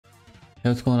Hey,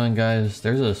 what's going on, guys?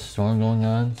 There's a storm going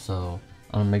on, so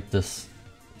I'm gonna make this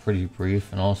pretty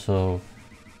brief, and also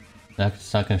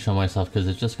it's not gonna show myself because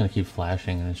it's just gonna keep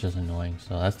flashing and it's just annoying.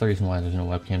 So that's the reason why there's no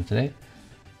webcam today.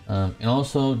 And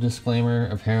also, disclaimer: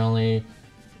 apparently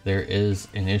there is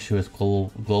an issue with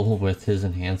global with his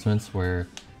enhancements, where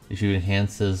if you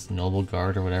enhance his noble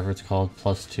guard or whatever it's called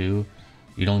 +2,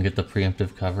 you don't get the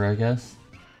preemptive cover, I guess.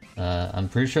 I'm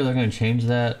pretty sure they're gonna change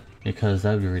that because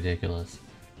that would be ridiculous.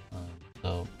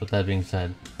 So, with that being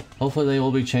said, hopefully they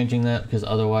will be changing that, because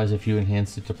otherwise if you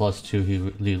enhance it to +2,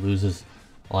 he loses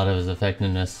a lot of his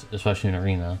effectiveness, especially in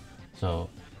Arena.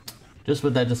 So, just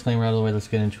with that disclaimer out of the way, let's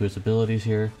get into his abilities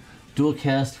here. Dual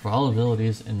cast for all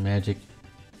abilities in Magic.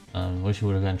 Wish he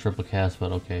would have gotten triple cast,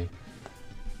 but okay.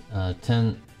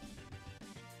 10.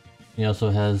 He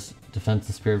also has Defense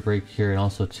and Spirit Break here, and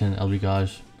also 10 LB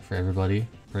Gauge for everybody.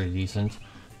 Pretty decent.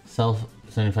 Self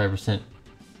 75%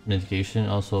 mitigation,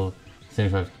 also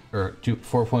 75 or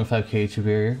 4.5 K2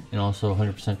 barrier, and also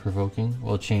 100% provoking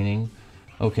while chaining.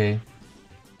 Okay.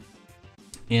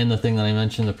 And the thing that I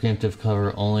mentioned, the preemptive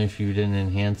cover, only if you didn't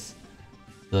enhance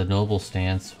the noble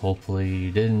stance. Hopefully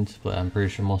you didn't, but I'm pretty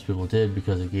sure most people did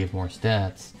because it gave more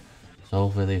stats. So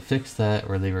hopefully they fix that,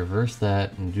 or they reverse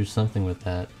that and do something with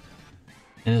that.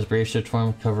 In his Brave Shift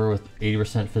form, cover with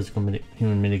 80% physical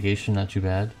human mitigation, not too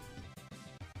bad.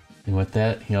 And with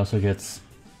that, he also gets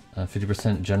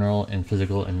 50% general and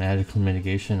physical and magical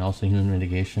mitigation, also human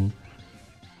mitigation.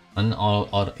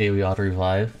 AoE auto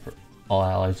revive for all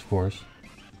allies, of course,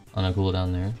 on a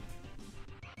cooldown there.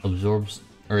 Absorbs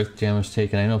earth damage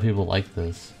taken. I know people like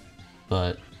this,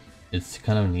 but it's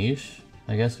kind of niche,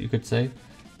 I guess you could say.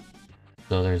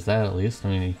 So there's that at least. I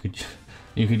mean,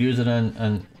 you could use it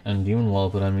on Demon Wall,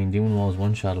 but I mean, Demon Wall is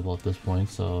one-shottable at this point,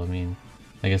 so I mean,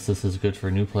 I guess this is good for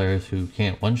new players who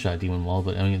can't one-shot Demon Wall.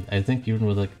 But I mean, I think even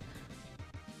with like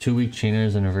 2 weak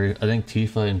chainers and I think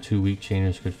Tifa and 2 weak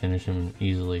chainers could finish him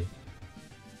easily.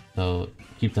 So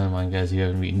keep that in mind, guys. You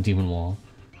haven't beaten Demon Wall.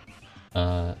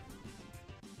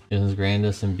 His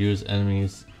Grandis imbues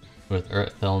enemies with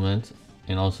Earth Element,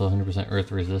 and also 100%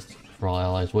 Earth resist for all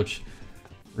allies, which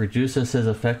reduces his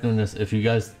effectiveness. If you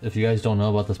guys don't know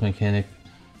about this mechanic,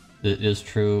 it is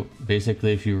true.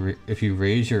 Basically, if you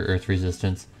raise your Earth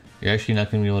resistance, you're actually not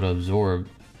going to be able to absorb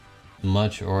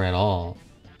much or at all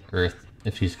Earth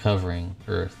if he's covering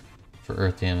Earth for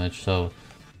Earth damage. So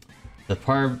the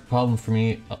problem for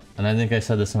me, and I think I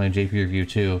said this in my JP review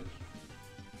too,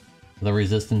 the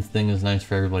resistance thing is nice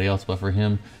for everybody else, but for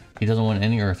him, he doesn't want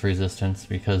any Earth resistance,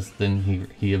 because then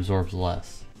he absorbs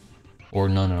less, or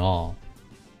none at all.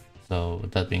 So with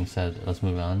that being said, let's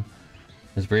move on.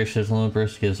 His Brave Shift Limit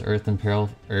Burst gives Earth and Peril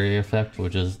area effect,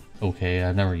 which is okay.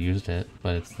 I've never used it,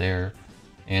 but it's there.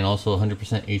 And also 100%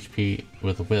 HP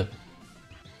with a Whip.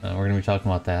 We're going to be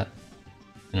talking about that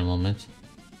in a moment.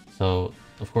 So,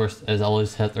 of course, as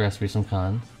always, there has to be some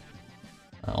cons.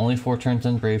 Only 4 turns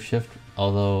in Brave Shift,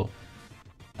 although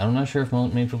I'm not sure if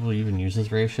many people even use this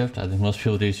Brave Shift. I think most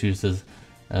people just use this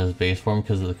as base form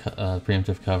because of the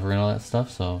preemptive cover and all that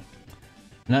stuff. So,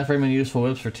 not very many useful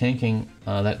whips for tanking.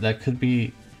 That could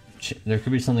be, there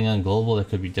could be something on global that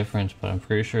could be different, but I'm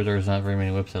pretty sure there's not very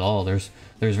many whips at all.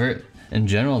 In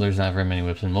general, there's not very many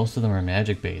whips, and most of them are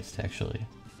magic based actually.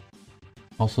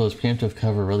 Also, his preemptive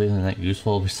cover really isn't that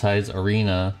useful besides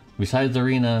Arena. So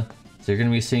you're gonna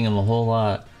be seeing him a whole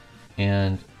lot,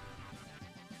 and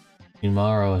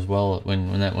Umaro as well.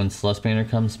 When Celeste Banner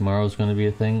comes, Umaro's gonna be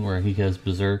a thing where he has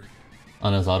Berserk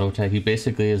on his auto attack. He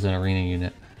basically is an Arena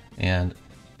unit, and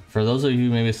for those of you who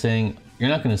may be saying you're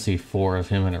not going to see 4 of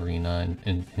him in Arena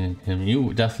and him,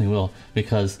 you definitely will,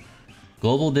 because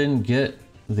Global didn't get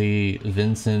the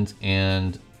Vincent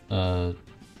and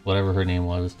whatever her name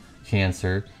was,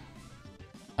 Cancer.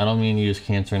 I don't mean to use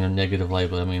Cancer in a negative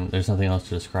light, but I mean there's nothing else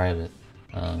to describe it.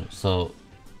 So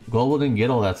Global didn't get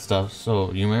all that stuff, so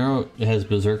Umaro has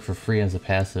Berserk for free as a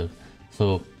passive.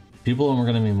 So people are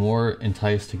going to be more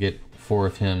enticed to get 4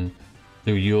 of him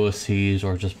through UOCs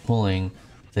or just pulling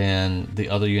than the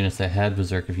other units that had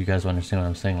Berserk, if you guys understand what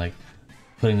I'm saying, like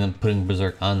putting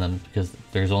Berserk on them, because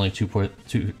there's only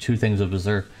two things of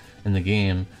Berserk in the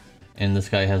game, and this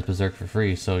guy has Berserk for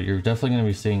free. So you're definitely going to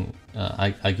be seeing,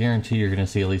 I guarantee you're going to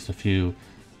see at least a few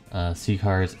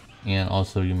Sieghards and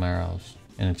also Umaros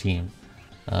in a team.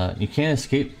 You can't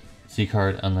escape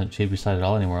Sieghard on the JP side at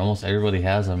all anymore. Almost everybody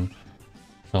has him.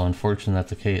 So unfortunately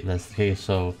that's the case.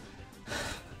 So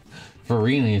for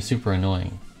Arena, he's super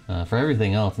annoying. For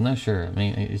everything else, I'm not sure. I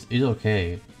mean, he's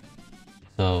okay.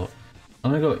 So I'm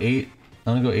gonna go 8.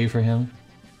 I'm gonna go 8 for him.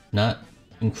 Not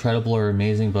incredible or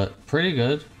amazing, but pretty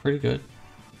good. Pretty good.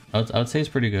 I would say it's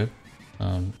pretty good.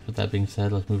 With that being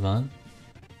said, let's move on.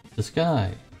 the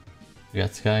Skye. We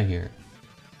got Skye here.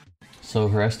 So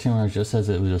her STMR is just as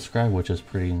it was described, which is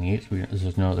pretty neat.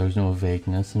 There's no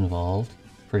vagueness involved.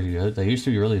 Pretty good. They used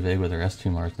to be really vague with their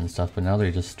STMRs and stuff, but now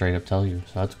they just straight up tell you,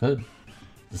 so that's good.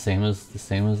 The same as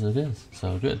it is,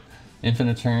 so good.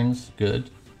 Infinite turns,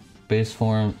 good. Base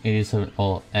form 87.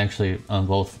 Well, actually on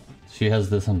both. She has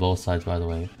this on both sides, by the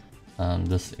way.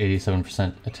 This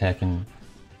 87% attack and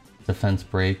defense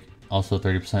break, also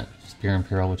 30% spear and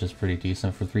peril, which is pretty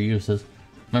decent for 3 uses.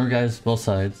 Remember, guys, both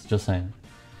sides. Just saying.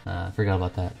 Forgot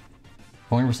about that.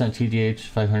 400% TDH,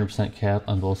 500% cap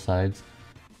on both sides.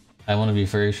 I want to be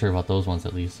very sure about those ones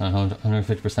at least.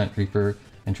 150% Reaper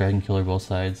and Dragon Killer both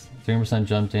sides. 300%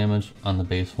 jump damage on the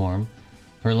base form.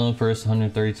 Her Limit Burst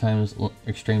 130 times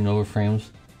Extreme Nova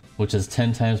Frames, which is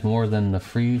 10 times more than the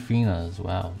free Finas.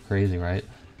 Wow, crazy, right?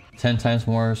 10 times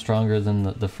more stronger than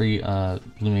the free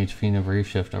Blue Mage Fina Brave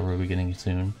Shift that we'll be getting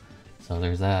soon. So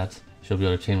there's that. She'll be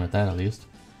able to chain with that at least.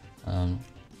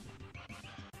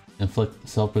 Inflict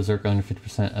Self Berserk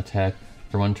 150% attack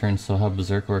for 1 turn. So how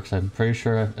Berserk works, I'm pretty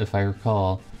sure, if I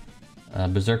recall,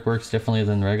 Berserk works differently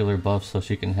than regular buffs, so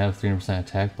she can have 300%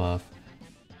 attack buff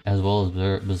as well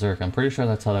as Berserk. I'm pretty sure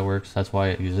that's how that works. That's why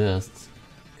it exists,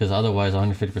 because otherwise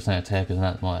 150% attack is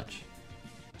not much.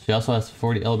 She also has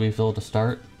 40 LB fill to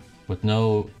start with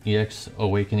no EX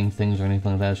awakening things or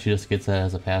anything like that. She just gets that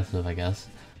as a passive, I guess.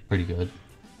 Pretty good.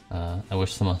 I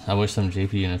wish some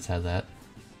JP units had that.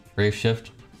 Brave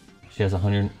Shift. She has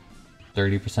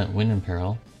 130% wind and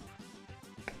peril.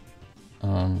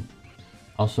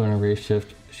 Also in her Brave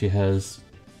Shift, she has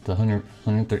the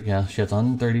 130. Yeah, she has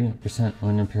 130%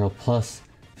 wind and peril plus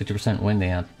 50% wind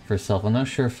amp for herself. I'm not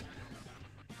sure if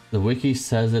the wiki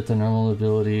says it's a normal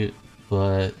ability,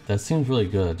 but that seems really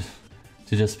good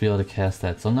to just be able to cast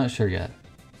that. So I'm not sure yet.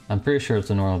 I'm pretty sure it's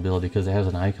a normal ability because it has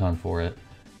an icon for it.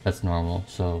 That's normal.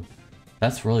 So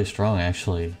that's really strong,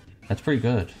 actually. That's pretty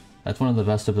good. That's one of the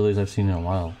best abilities I've seen in a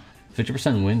while.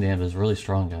 50% wind amp is really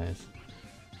strong, guys.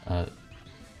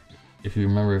 If you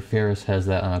remember, Ferris has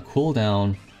that on a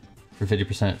cooldown for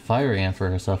 50% fire amp for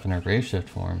herself in her Brave Shift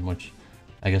form, which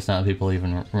I guess not people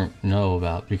even know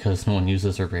about because no one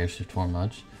uses her Brave Shift form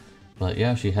much. But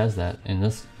yeah, she has that, and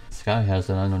this Skye has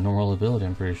it on a normal ability,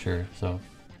 I'm pretty sure. So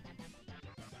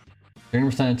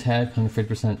 30% attack,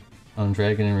 150% on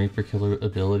Dragon and Reaper Killer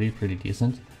ability, pretty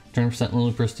decent. 20%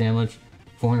 Limit Burst damage,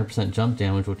 400% jump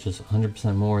damage, which is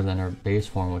 100% more than her base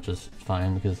form, which is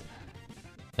fine because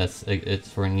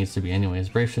it's where it needs to be anyways.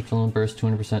 Brave Shift Limit Burst,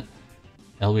 200%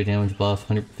 LB damage buff,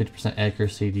 150%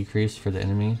 accuracy decrease for the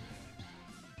enemy.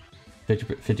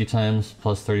 50 times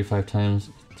plus 35 times,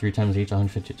 3 times each,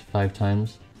 155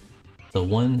 times. So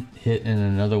 1 hit and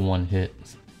another 1 hit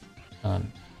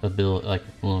ability, like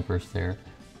Limit Burst there.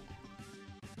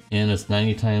 And it's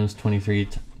 90 times, 23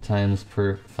 times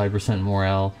per 5%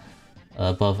 morale,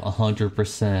 above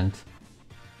 100%,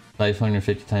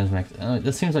 550 times max.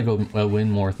 This seems like a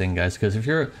win more thing, guys. Because if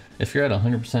you're at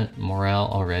 100% morale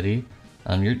already,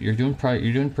 you're doing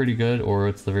pretty good, or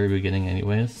it's the very beginning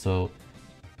anyways. So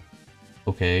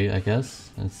okay, I guess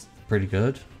it's pretty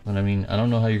good. But I mean, I don't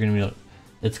know how you're gonna be.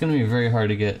 It's gonna be very hard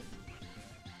to get,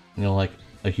 you know, like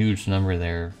a huge number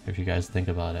there if you guys think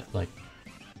about it. Like,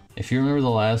 if you remember the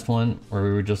last one where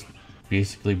we were just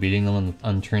basically beating them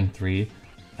on turn 3,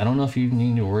 I don't know if you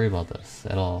need to worry about this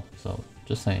at all. So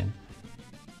just saying.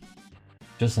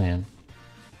 Just saying.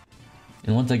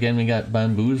 And once again, we got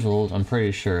bamboozled, I'm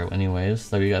pretty sure anyways,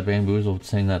 that we got bamboozled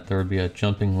saying that there would be a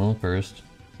jumping Limit Burst.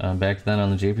 Back then on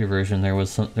the JP version, there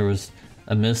was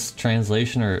a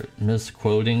mistranslation or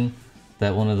misquoting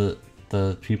that one of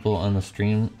the people on the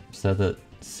stream said that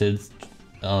Sid's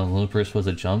Limit Burst was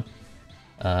a jump,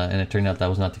 and it turned out that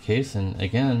was not the case. And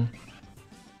again,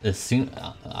 it seemed,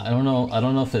 I don't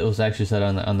know if it was actually said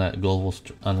on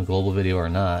the global video or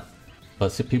not,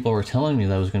 but people were telling me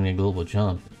that it was going to be a global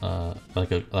jump,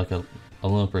 like a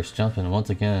Limit Burst jump. And once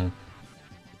again,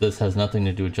 this has nothing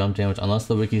to do with jump damage unless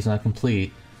the wiki's not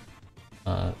complete.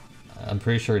 I'm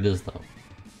pretty sure it is though.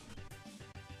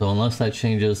 So unless that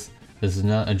changes, this is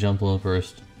not a jump Limit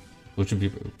Burst, which would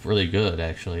be really good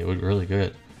actually. It would be really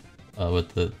good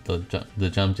with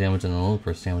the jump damage and the Limit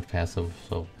Burst damage passive.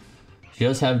 So she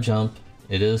does have jump.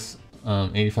 It is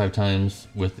 85 times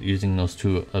with using those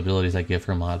 2 abilities that give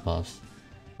her mod buffs.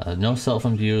 No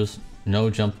self-imbues, no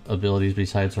jump abilities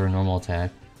besides her normal attack,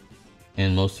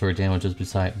 and most of her damage is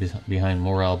behind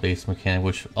morale-based mechanic,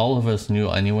 which all of us knew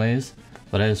anyways,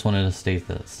 but I just wanted to state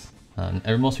this.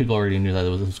 Most people already knew that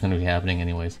this was going to be happening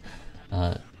anyways.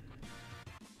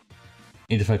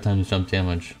 85 times jump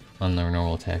damage on their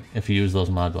normal attack if you use those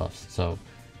mod buffs, so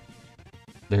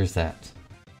there's that.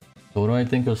 So what do I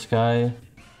think of Skye?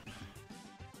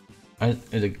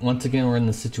 Once again, we're in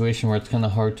the situation where it's kind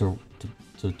of hard to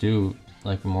do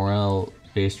like a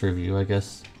morale-based review, I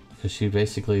guess, because she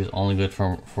basically is only good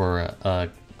for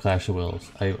Clash of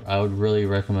Wills. I would really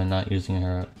recommend not using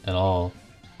her at all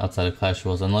outside of Clash of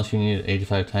Wills, unless you need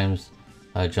 85 times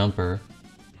jumper,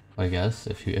 I guess,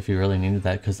 if you really needed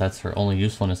that, because that's her only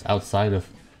usefulness outside of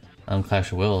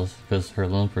Clash of Wills, because her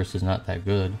Lone Purse is not that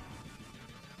good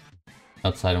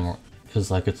outside of more, because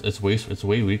like it's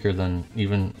way weaker than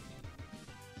even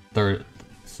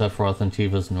Sephiroth and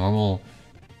Tifa's normal,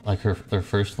 like their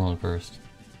first Lone Purse,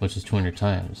 which is 200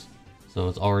 times, so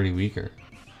it's already weaker.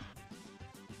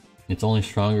 It's only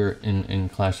stronger in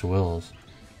Clash of Wills,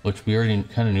 which we already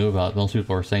kind of knew about. Most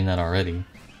people are saying that already.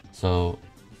 So,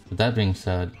 with that being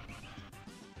said,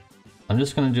 I'm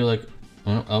just gonna do like,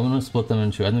 I'm gonna split them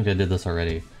into, I think I did this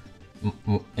already.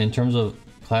 In terms of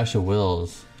Clash of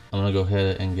Wills, I'm gonna go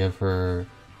ahead and give her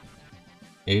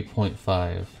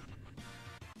 8.5.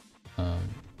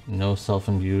 No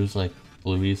self-imbues like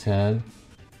Louise had,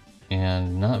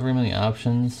 and not very many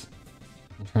options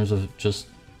in terms of just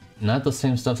not the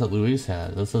same stuff that Louise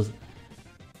had. This is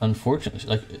unfortunate.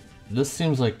 Like, this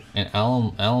seems like an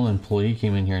Alum employee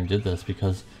came in here and did this,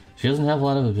 because she doesn't have a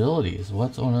lot of abilities.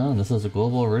 What's going on? This is a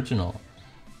global original.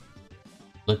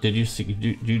 Like, did you see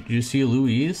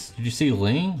Louise? Did you see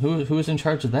Ling? Who was in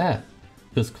charge of that?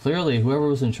 Because clearly whoever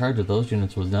was in charge of those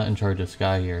units was not in charge of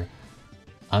Skye here.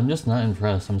 I'm just not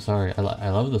impressed. I'm sorry. I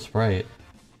love the sprite.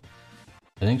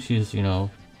 I think she's, you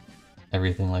know,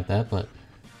 everything like that, but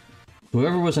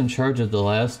whoever was in charge of the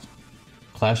last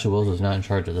Clash of Wills was not in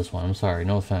charge of this one. I'm sorry,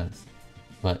 no offense.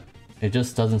 But it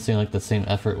just doesn't seem like the same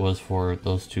effort was for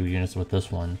those two units with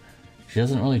this one. She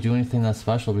doesn't really do anything that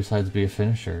special besides be a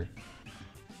finisher.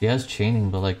 She has chaining,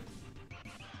 but like,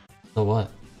 so what?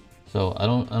 So I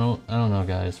don't know,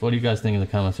 guys. What do you guys think in the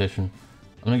comment section?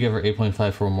 I'm gonna give her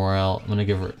 8.5 for morale. I'm gonna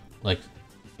give her like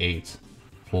 8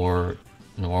 for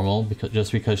normal,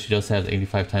 because she does have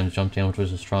 85 times jump damage,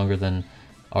 which is stronger than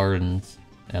Arden's,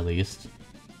 at least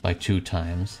by 2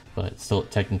 times, but still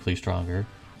technically stronger.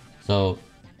 So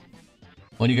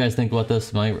what do you guys think about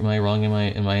this? Am I wrong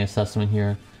in my assessment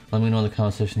here? Let me know in the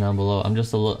comment section down below. I'm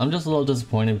just a little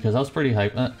disappointed, because I was pretty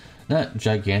hyped, not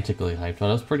gigantically hyped, but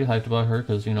I was pretty hyped about her,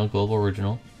 because, you know, global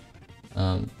original.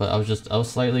 But I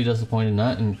was slightly disappointed,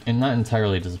 not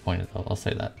entirely disappointed though, I'll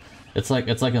say that. It's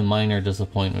like a minor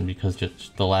disappointment, because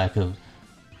just the lack of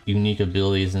unique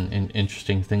abilities and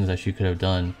interesting things that she could have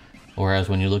done. Whereas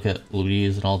when you look at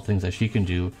Louise and all the things that she can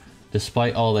do,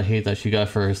 despite all the hate that she got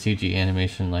for her CG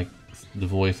animation, like the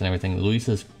voice and everything, Louise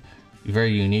is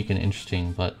very unique and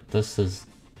interesting, but this is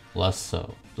less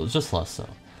so. Just less so.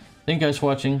 Thank you guys for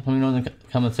watching. Let me know in the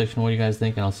comment section what you guys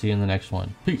think, and I'll see you in the next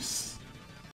one. Peace!